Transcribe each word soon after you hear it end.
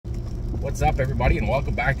What's up, everybody, and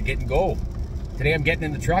welcome back to Get and Go. Today I'm getting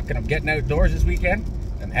in the truck and I'm getting outdoors this weekend.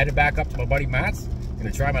 I'm headed back up to my buddy Matt's.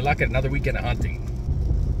 Gonna try my luck at another weekend of hunting.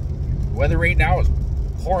 The weather right now is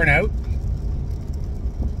pouring out.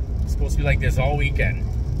 It's supposed to be like this all weekend.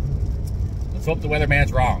 Let's hope the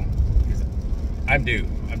weatherman's wrong, because I'm due.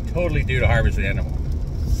 I'm totally due to harvest an animal.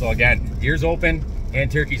 So again, deer's open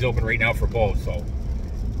and turkey's open right now for both. So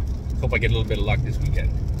hope I get a little bit of luck this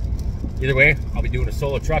weekend. Either way, I'll be doing a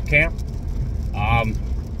solo truck camp.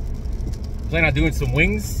 Plan on doing some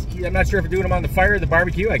wings. I'm not sure if I'm doing them on the fire or the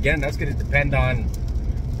barbecue. Again, that's going to depend on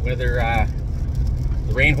whether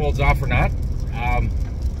the rain holds off or not.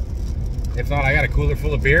 If not, I got a cooler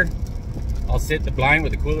full of beer. I'll sit in the blind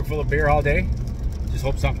with a cooler full of beer all day. Just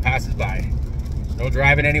hope something passes by. No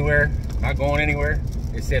driving anywhere, not going anywhere.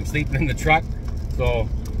 They say I'm sleeping in the truck. So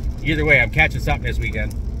either way, I'm catching something this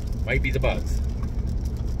weekend. Might be the bugs.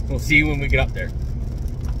 We'll see you when we get up there.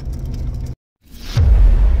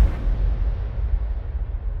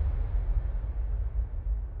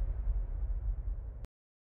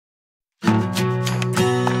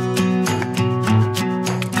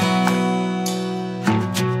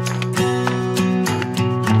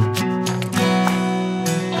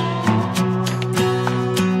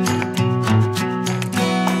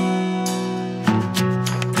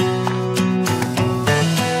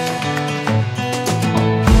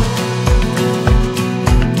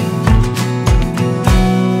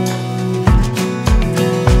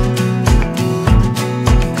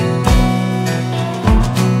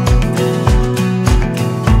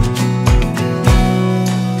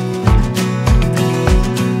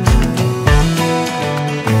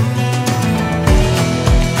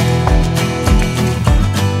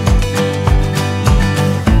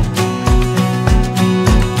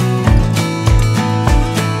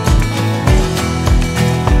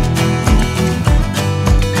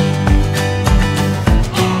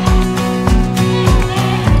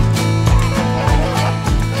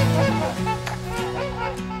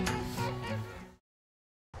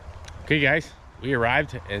 Okay guys, we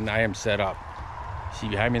arrived and I am set up. See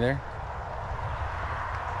behind me there?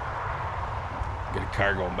 Got a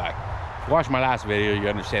car going back. If you watch my last video, you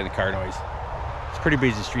understand the car noise. It's a pretty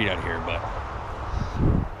busy street out here, but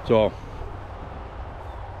so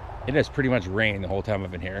it has pretty much rained the whole time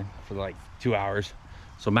I've been here for like 2 hours.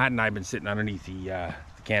 So Matt and I have been sitting underneath the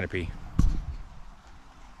canopy.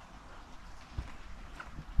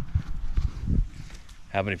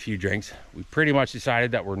 Having a few drinks. We pretty much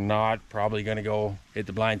decided that we're not probably gonna go hit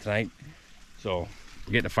the blind tonight. So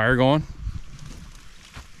we're getting a fire going.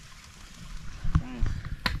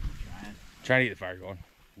 Trying to get the fire going.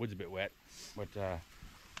 Wood's a bit wet, but I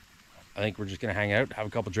think we're just gonna hang out, have a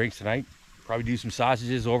couple drinks tonight. Probably do some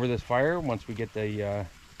sausages over this fire once we get the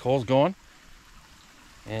coals going.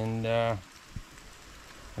 And I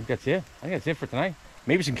think that's it. I think that's it for tonight.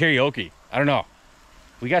 Maybe some karaoke. I don't know.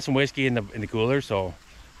 We got some whiskey in the cooler, so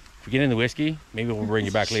if we get in the whiskey, maybe we'll bring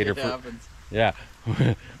you back later. Yeah.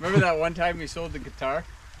 Remember that one time we sold the guitar?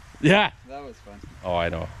 Yeah. That was fun. Oh, I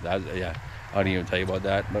know. That was, yeah. I didn't even tell you about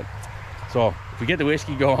that. But so if we get the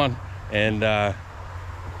whiskey going, and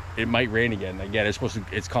it might rain again. Again,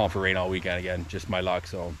 it's calling for rain all weekend again. Just my luck.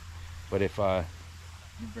 So, but if you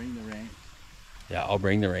bring the rain. Yeah, I'll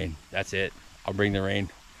bring the rain. That's it. I'll bring the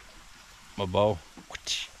rain. My bow.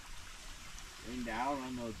 Rain down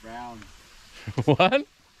on those browns. What?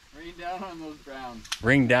 Rain down on those browns.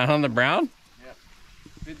 Rain down on the brown? Yep.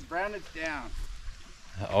 If it's brown, it's down.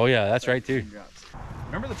 Oh yeah, that's right too.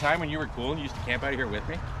 Remember the time when you were cool and you used to camp out here with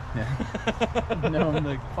me? Yeah. No, I'm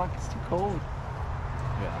like, fuck, it's too cold.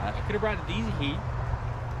 Yeah. I could have brought the Deezy heat.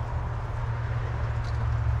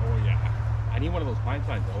 Oh yeah. I need one of those pine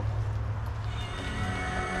signs though.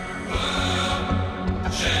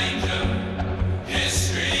 Change of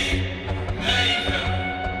history.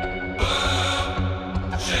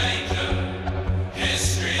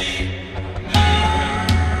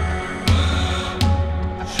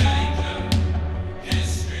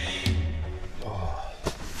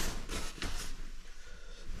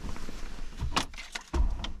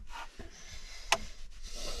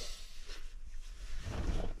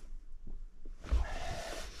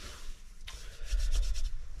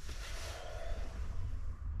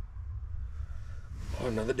 Oh,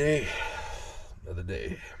 another day. Another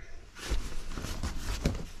day.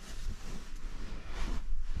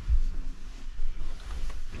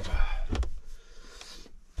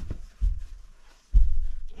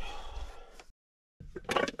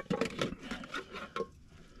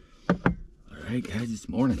 Alright guys, it's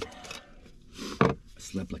morning. I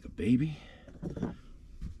slept like a baby,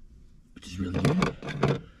 which is really good.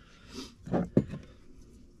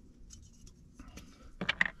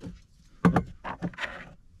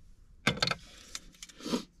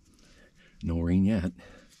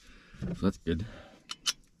 So that's good.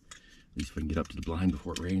 At least if I can get up to the blind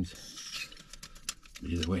before it rains.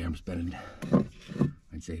 But either way, I'm spending,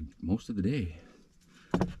 I'd say, most of the day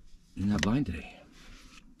in that blind today.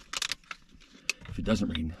 If it doesn't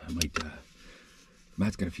rain, I might,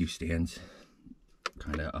 Matt's got a few stands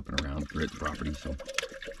kind of up and around the property, so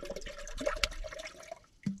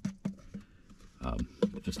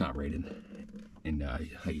if it's not raining and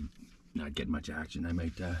I'm not getting much action, I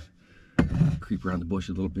might creep around the bush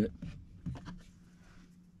a little bit.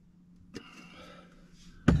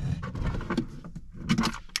 Get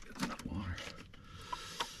enough water.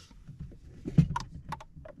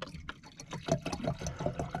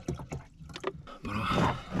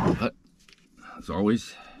 But as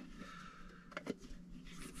always,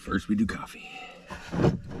 first we do coffee.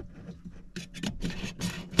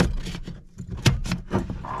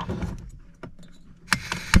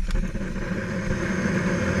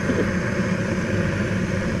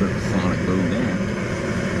 Sonic boom there.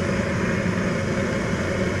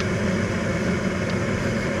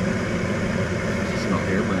 Smell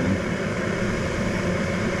hair burning.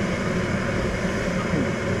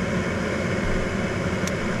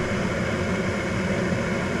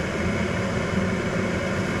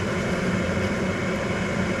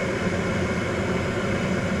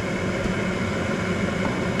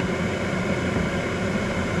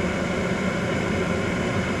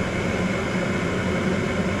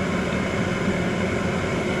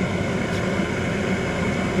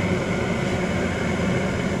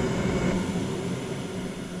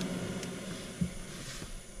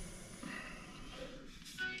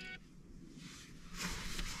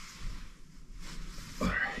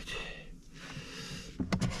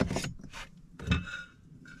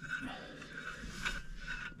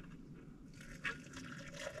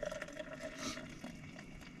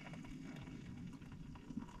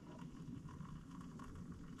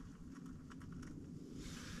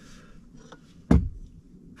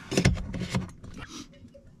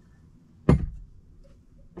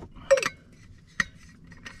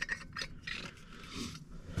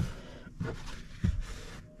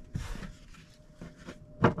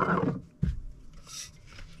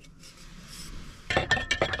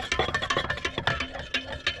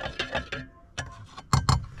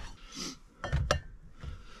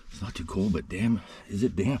 It's not too cold, but damn, is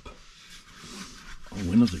it damp? Our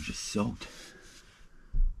windows are just soaked.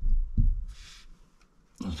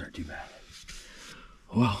 Those aren't too bad.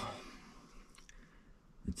 Well,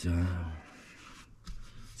 let's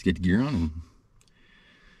get the gear on and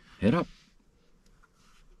head up.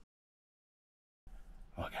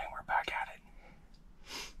 Okay, we're back at it.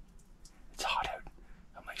 It's hot out.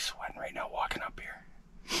 I'm like sweating right now walking up here.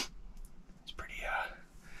 It's pretty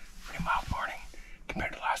mild morning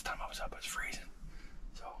compared to last time I was up. It was freezing.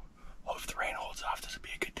 So hope if the rain holds off, this will be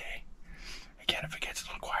a good day. Again, if it gets a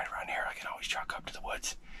little quiet around here, I can always truck up to the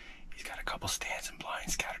woods. He's got a couple stands and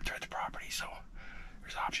blinds scattered throughout the property, so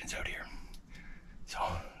there's options out here. So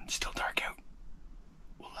it's still dark out.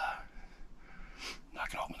 We'll not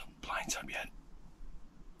gonna open the blinds up yet,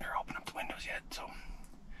 or open up the windows yet. So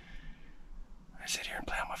I sit here and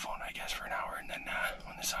play on my phone, I guess, for an hour, and then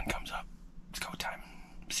when the sun comes up, it's go time.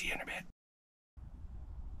 See you in a bit.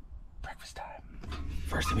 Breakfast time.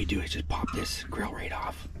 First thing we do is just pop this grill right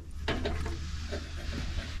off.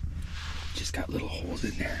 Just got little holes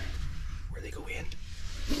in there where they go in.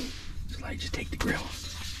 So I just take the grill,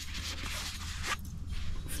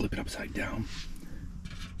 flip it upside down.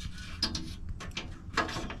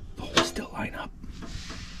 The holes still line up.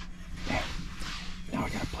 Yeah. Now I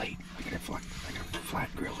got a plate. I got a flat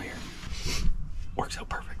grill here. Works out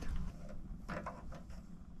perfect.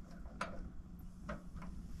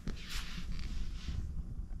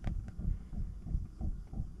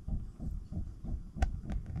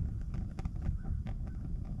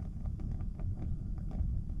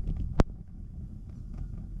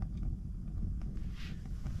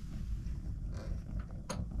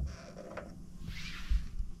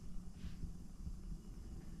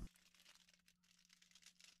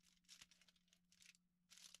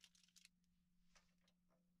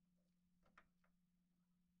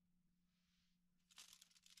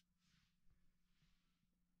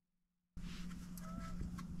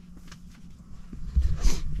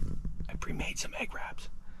 Pre-made some egg wraps.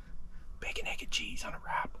 Bacon, egg, and cheese on a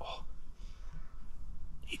wrap. Oh,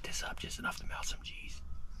 heat this up just enough to melt some cheese.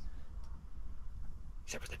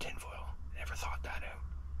 Except for the tin foil. I never thought that out.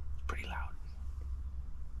 It's pretty loud.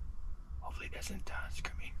 Hopefully it doesn't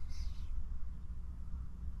screw me.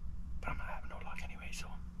 But I'm not having no luck anyway, so.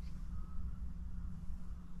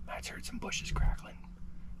 Matt's heard some bushes crackling.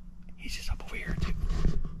 He's just up over here too.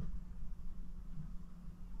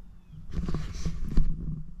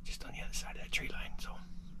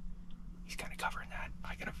 covering that.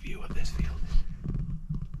 I got a view of this field.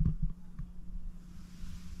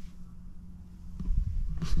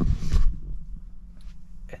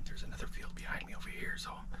 And there's another field behind me over here,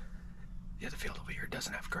 so the other field over here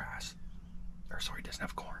doesn't have grass. Or sorry, doesn't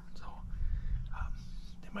have corn, so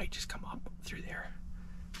they might just come up through there.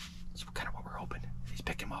 That's kind of what we're hoping. He's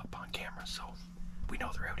picking them up on camera, so we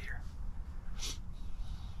know they're out here.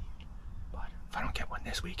 But if I don't get one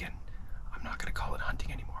this weekend, I'm not gonna call it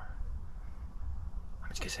hunting anymore. I'm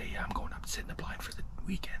just gonna say, yeah, I'm going up to sit in the blind for the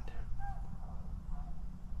weekend.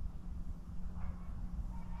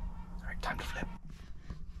 All right, time to flip.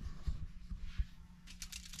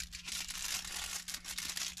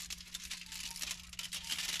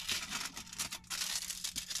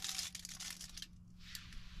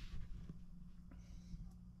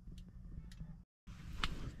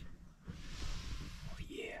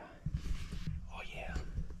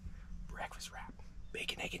 Wrap,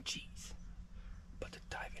 bacon, egg, and cheese. But to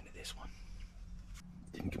dive into this one,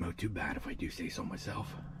 didn't come out too bad if I do say so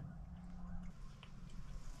myself.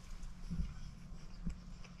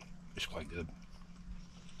 It's quite good.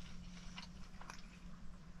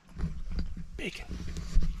 Bacon.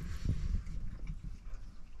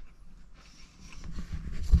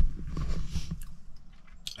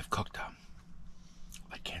 I've cooked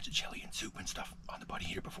like cans of chili and soup and stuff on the buddy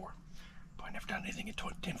heater before, but I've never done anything in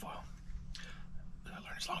tin foil. I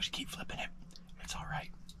learned as long as you keep flipping it, it's all right.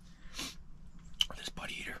 This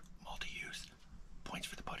buddy heater, multi-use, points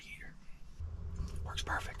for the buddy heater. Works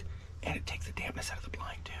perfect, and it takes the dampness out of the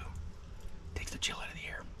blind too. Takes the chill out of the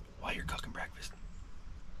air while you're cooking breakfast.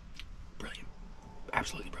 Brilliant,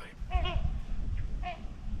 absolutely brilliant.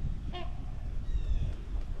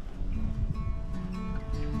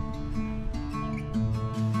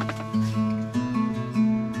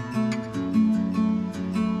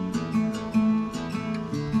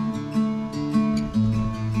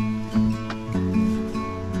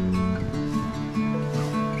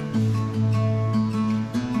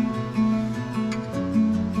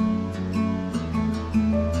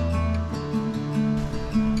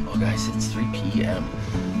 It's 3 p.m.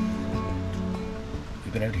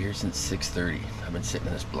 We've been out here since 6:30. I've been sitting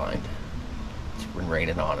in this blind. It's been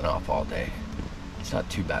raining on and off all day. It's not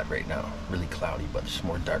too bad right now. Really cloudy, but there's some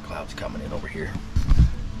more dark clouds coming in over here.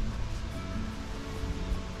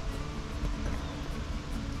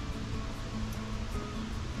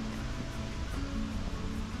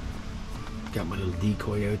 Got my little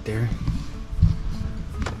decoy out there.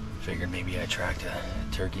 Figured maybe I attract a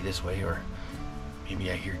turkey this way, or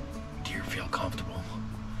maybe I hear deer feel comfortable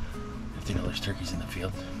if they know there's turkeys in the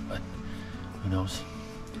field, but who knows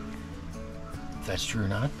if that's true or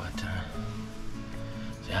not. But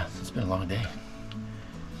yeah, it's been a long day.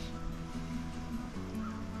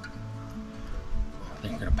 I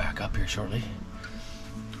think we're gonna pack up here shortly,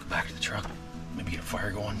 go back to the truck, maybe get a fire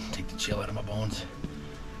going, take the chill out of my bones,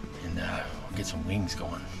 and we'll get some wings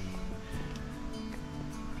going.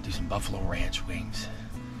 Do some Buffalo Ranch wings.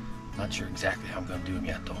 Not sure exactly how I'm going to do them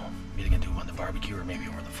yet though. I'm either going to do them on the barbecue or maybe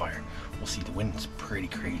over the fire. We'll see. The wind's pretty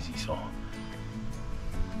crazy, so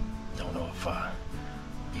don't know if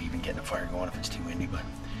we'll even getting a fire going if it's too windy, but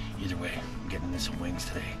either way, I'm getting into some wings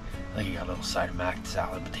today. I think I got a little side of mac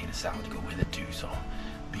salad, potato salad to go with it too, so it'll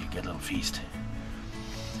be a good little feast.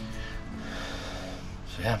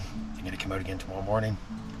 So yeah, I'm going to come out again tomorrow morning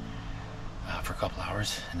for a couple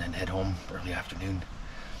hours and then head home early afternoon.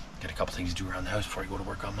 Got a couple things to do around the house before I go to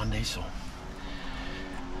work on Monday, so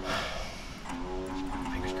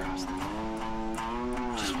fingers crossed.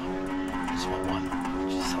 Just want one,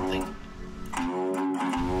 just something.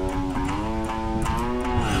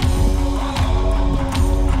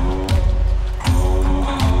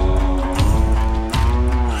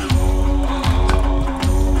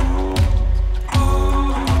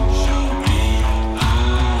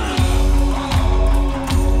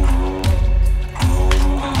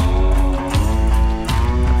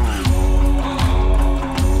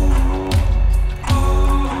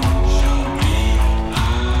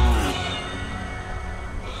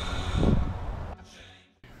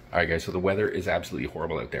 Alright guys, so the weather is absolutely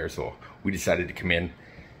horrible out there, so we decided to come in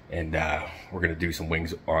and we're going to do some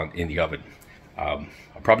wings in the oven. I'm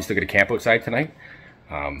probably still going to camp outside tonight,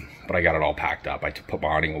 but I got it all packed up. I put my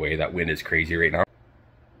awning away. That wind is crazy right now.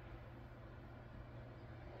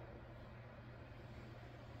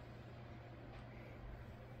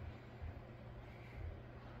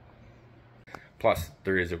 Plus,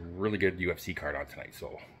 there is a really good UFC card on tonight,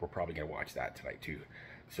 so we're probably going to watch that tonight too.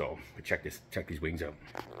 So, check these wings out.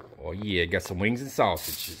 Oh yeah, got some wings and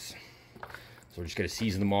sausages. So we're just gonna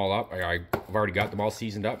season them all up. I've already got them all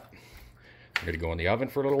seasoned up. I'm gonna go in the oven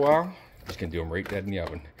for a little while. Just gonna do them right dead in the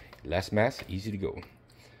oven. Less mess, easy to go.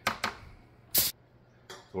 So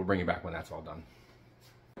we'll bring you back when that's all done.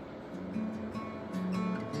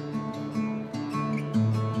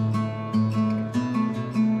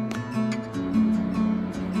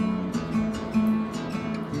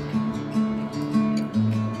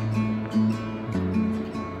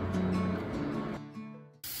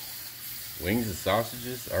 Wings and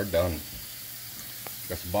sausages are done.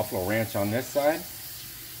 Got some buffalo ranch on this side,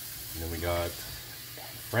 and then we got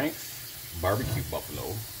Frank's barbecue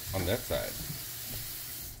buffalo on that side.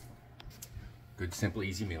 Good, simple,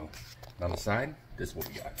 easy meal. And on the side, this is what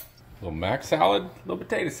we got. A little mac salad, a little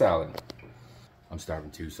potato salad. I'm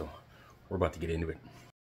starving too, so we're about to get into it.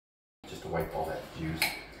 Just to wipe all that juice.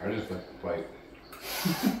 I just like to wipe.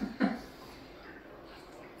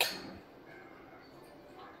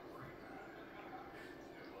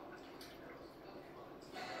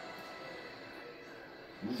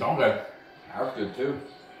 It's all good. That's good too.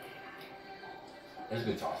 It's a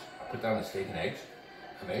good sauce. I put down the steak and eggs.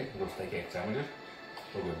 I made little steak egg sandwiches.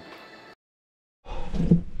 So good.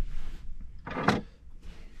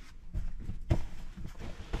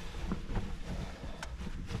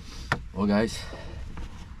 Well, guys,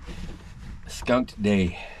 a skunked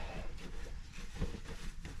day.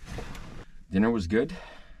 Dinner was good.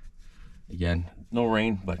 Again, no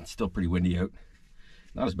rain, but still pretty windy out.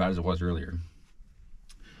 Not as bad as it was earlier.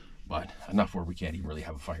 But enough where we can't even really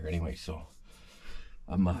have a fire anyway, so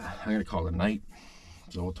I'm gonna call it a night.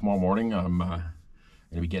 So tomorrow morning I'm gonna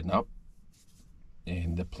be getting up,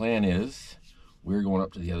 and the plan is we're going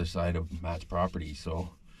up to the other side of Matt's property.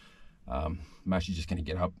 So I'm actually just gonna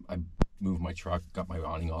get up. I moved my truck, got my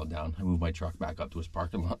awning all down. I moved my truck back up to his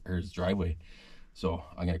parking lot or his driveway. So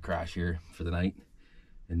I'm gonna crash here for the night,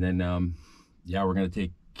 and then yeah, we're gonna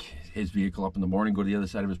take his vehicle up in the morning, go to the other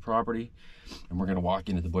side of his property, and we're gonna walk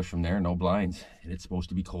into the bush from there. No blinds, and it's supposed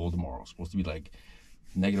to be cold tomorrow. It's supposed to be like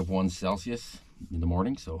 -1 Celsius in the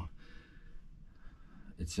morning, so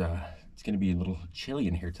it's gonna be a little chilly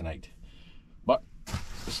in here tonight. But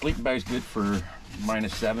the sleeping bag's good for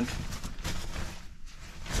 -7.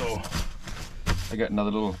 So I got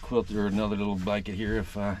another little quilt or another little blanket here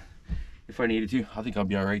if I needed to. I think I'll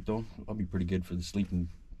be all right though. I'll be pretty good for the sleeping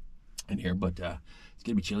in here, but it's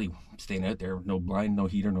gonna be chilly staying out there. No blind, no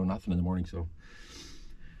heater, no nothing in the morning. So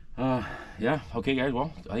yeah, okay guys,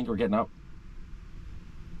 well I think we're getting up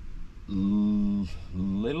a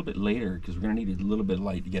little bit later because we're gonna need a little bit of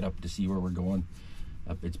light to get up to see where we're going.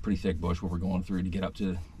 It's pretty thick bush where we're going through to get up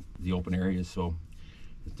to the open areas, so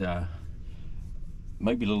it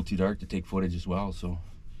might be a little too dark to take footage as well. So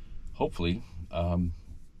hopefully at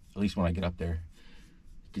least when I get up there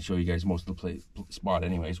I can show you guys most of the spot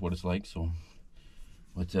anyways, what it's like. So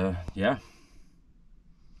but yeah,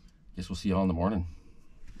 guess we'll see y'all in the morning.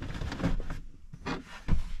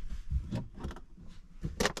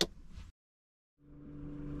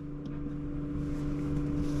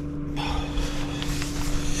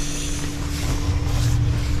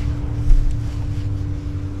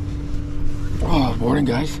 Oh, morning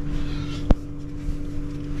guys.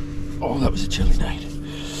 Oh, that was a chilly night.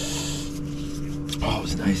 Oh, it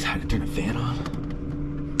was nice. I had to turn the fan on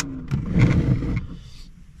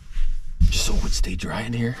just so it would stay dry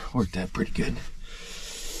in here. Worked out pretty good.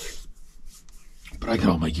 But I got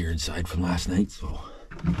all my gear inside from last night, so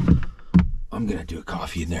I'm gonna do a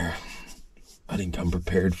coffee in there. I didn't come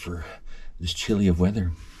prepared for this chilly of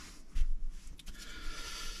weather.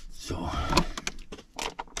 So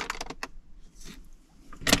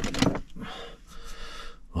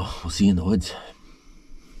well, we'll see you in the woods.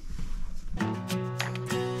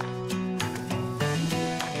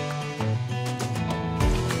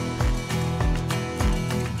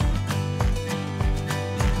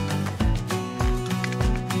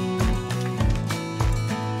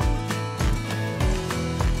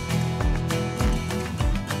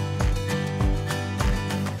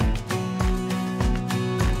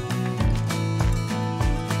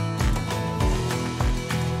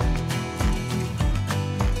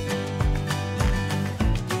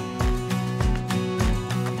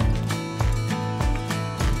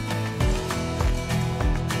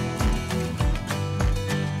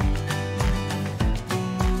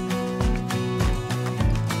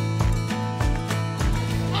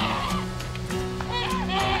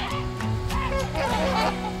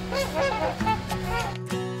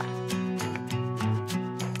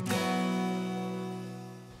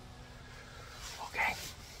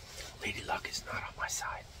 Is not on my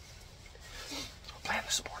side. Our plan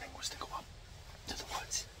this morning was to go up to the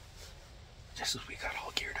woods just as we got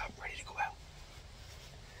all geared up, ready to go out.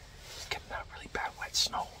 Just getting that really bad wet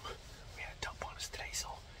snow. We had a dump on us today, so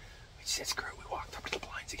we said screw it, we walked up to the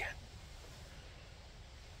blinds again.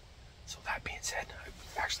 So that being said, I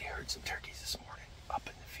actually heard some turkeys this morning up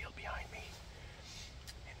in the field behind me.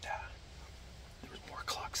 And there was more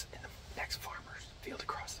clucks in the next farmer's field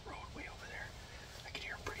across the road way over there. I could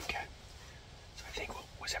hear them pretty good. So I think what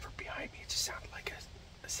was ever behind me, it just sounded like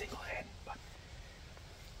a single hen, but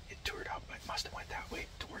it toured up. It must have went that way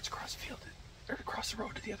towards across the field, or across the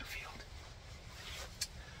road to the other field.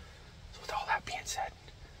 So with all that being said,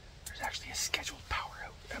 there's actually a scheduled power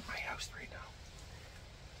out at my house right now.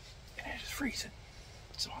 And it is freezing,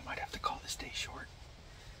 so I might have to call this day short.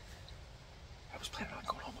 I was planning on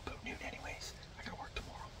going home about noon anyways. I gotta work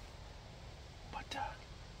tomorrow. But,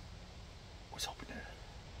 was hoping to,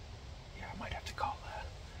 I might have to call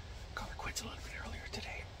it quits a little bit earlier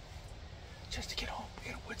today. Just to get home,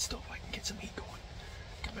 get a wood stove, I can get some heat going.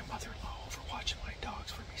 Got my mother-in-law over watching my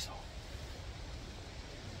dogs for me, so.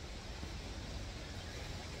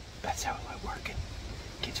 That's how I work it.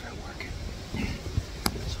 Kids are out working.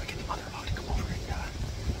 So I get the mother-in-law to come over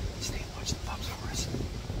and stay and watch the pups for us.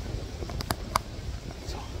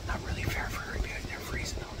 So, not really fair for her to be out there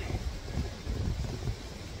freezing all day.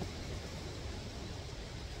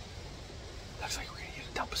 Looks like we're gonna get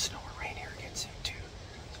a dump of snow or rain here again soon too.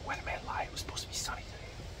 The weatherman lied, it was supposed to be sunny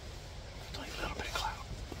today. There's only a little bit of cloud.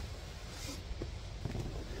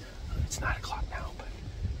 It's 9 o'clock now, but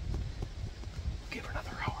we'll give her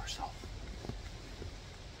another hour or so.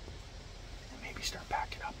 Start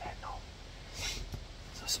packing up, heading home.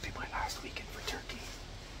 So this will be my last weekend for Turkey.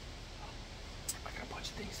 I got a bunch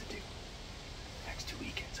of things to do. The next 2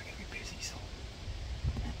 weekends I'm gonna be busy, so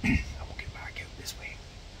I won't get back out this way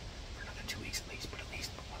for another 2 weeks at least. But at least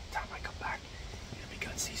by the time I come back, it'll be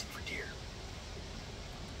gun season for deer.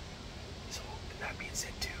 So that being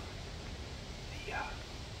said, too, the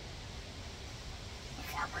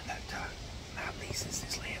farmer that Matt leases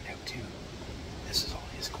his land out to, this is all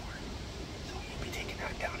his corn. Be taking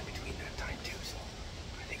that down in between that time too, so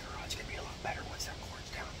I think our odds gonna be a lot better once that corn's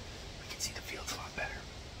down. We can see the fields a lot better.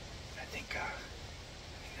 And I think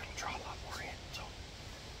that'll draw a lot more in. So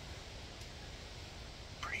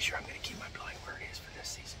pretty sure I'm gonna keep my blind where it is for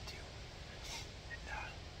this season too. And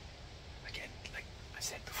again, like I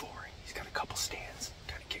said before, he's got a couple stands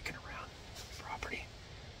kind of kicking around the property.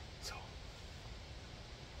 So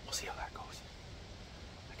we'll see how that goes.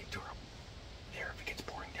 I can tour up there if it gets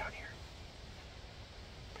boring down here.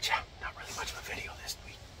 But yeah, not really much of a video this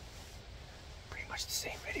week. Pretty much the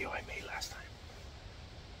same video I made last time.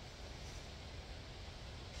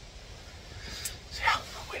 So yeah,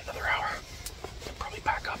 I'll wait another hour. I'll probably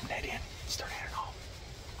pack up and head in and start heading home.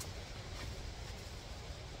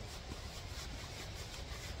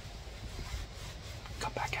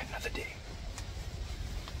 Come back at another day.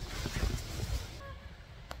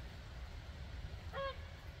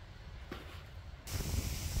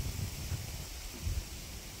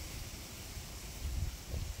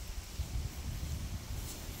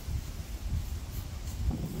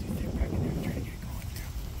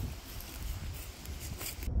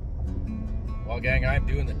 Well, gang, I'm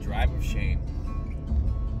doing the drive of shame.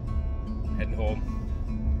 Heading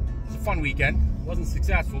home. It was a fun weekend. It wasn't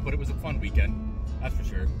successful, but it was a fun weekend. That's for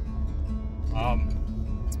sure.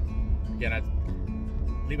 Again, I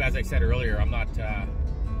believe, as I said earlier, I'm not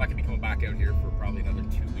gonna be coming back out here for probably another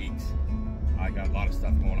 2 weeks. I got a lot of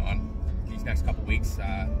stuff going on these next couple weeks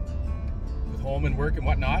with home and work and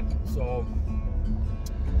whatnot. So,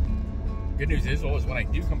 good news is, always when I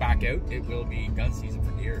do come back out, it will be gun season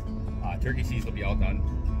for deer. Turkey season will be all done.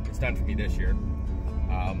 It's done for me this year.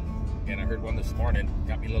 Again, I heard one this morning,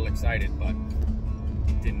 got me a little excited, but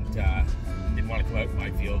didn't want to come out in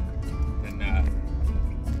my field. And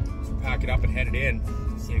so pack it up and head it in.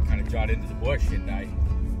 See it kind of jot into the bush, and I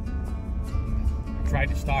tried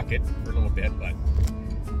to stalk it for a little bit, but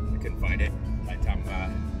I couldn't find it. By the time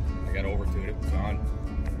I got over to it, it was gone.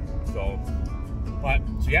 So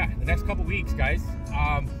yeah, the next couple weeks, guys,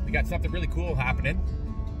 we got something really cool happening.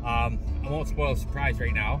 I won't spoil the surprise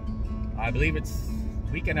right now. I believe it's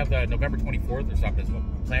the weekend of the November 24th or something is what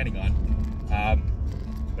we're planning on.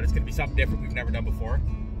 But it's going to be something different we've never done before.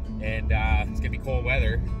 And it's going to be cold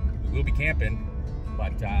weather. We will be camping,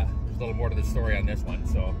 but there's a little more to the story on this one.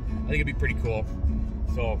 So I think it'll be pretty cool.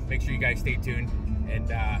 So make sure you guys stay tuned and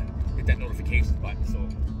hit that notifications button so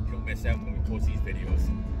you don't miss out when we post these videos.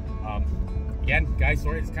 Again, guys,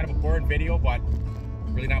 sorry, it's kind of a boring video, but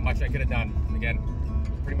really not much I could have done. Again,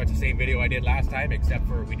 pretty much the same video I did last time, except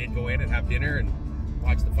for we did go in and have dinner and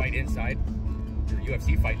watch the fight inside, the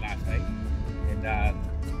UFC fight last night, and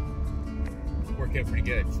it worked out pretty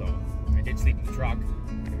good. So I did sleep in the truck.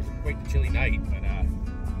 It was quite a chilly night, but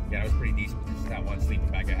Yeah, it was pretty decent with just that one sleeping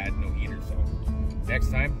bag I had, no heater. So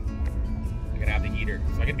next time I'm gonna have the heater.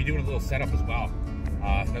 So I'm gonna be doing a little setup as well.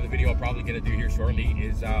 Another video I'll probably gonna do here shortly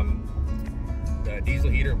is the diesel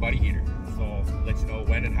heater and buddy heater. So I'll let you know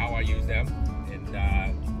when and how I use them, and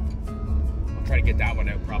I'll try to get that one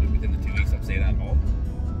out probably within the 2 weeks I'm staying at home.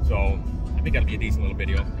 So I think that'll be a decent little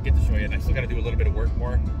video. I get to show you, and I still got to do a little bit of work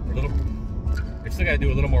more. I still got to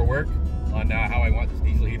do a little more work on how I want this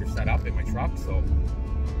diesel heater set up in my truck. So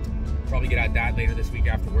probably get at that later this week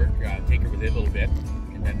after work. Take her with it a little bit,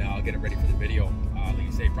 and then I'll get it ready for the video. Like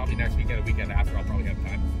you say, probably next weekend or weekend after, I'll probably have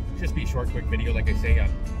time. Just be a short, quick video, like I say, on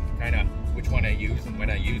kind of which one I use and when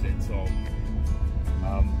I use it. So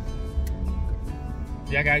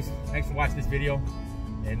yeah, guys, thanks for watching this video,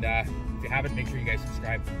 and if you haven't, make sure you guys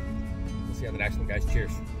subscribe. We'll see you on the next one, guys.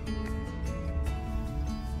 Cheers.